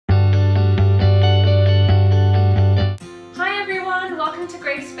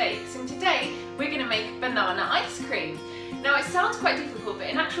sounds quite difficult, but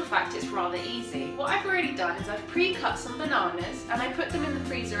in actual fact it's rather easy. What I've already done is I've pre-cut some bananas and I put them in the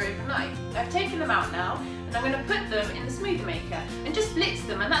freezer overnight. I've taken them out now and I'm going to put them in the smoothie maker and just blitz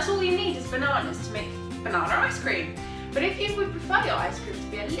them, and that's all you need is bananas to make banana ice cream. But if you would prefer your ice cream to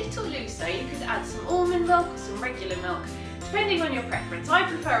be a little looser, you could add some almond milk or some regular milk, depending on your preference. I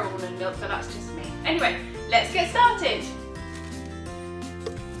prefer almond milk, but that's just me. Anyway, let's get started.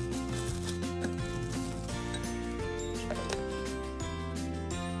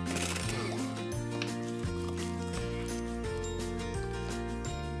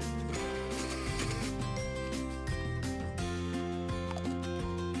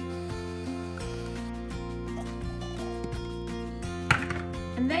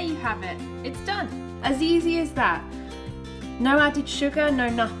 And there you have it, it's done. As easy as that. No added sugar, no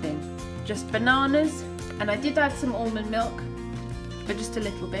nothing. Just bananas, and I did add some almond milk, but just a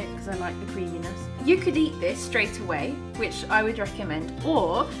little bit because I like the creaminess. You could eat this straight away, which I would recommend,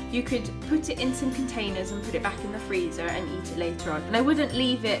 or you could put it in some containers and put it back in the freezer and eat it later on. And I wouldn't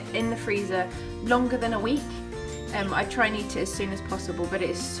leave it in the freezer longer than a week. I try and eat it as soon as possible, but it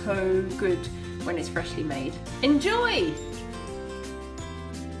is so good when it's freshly made. Enjoy!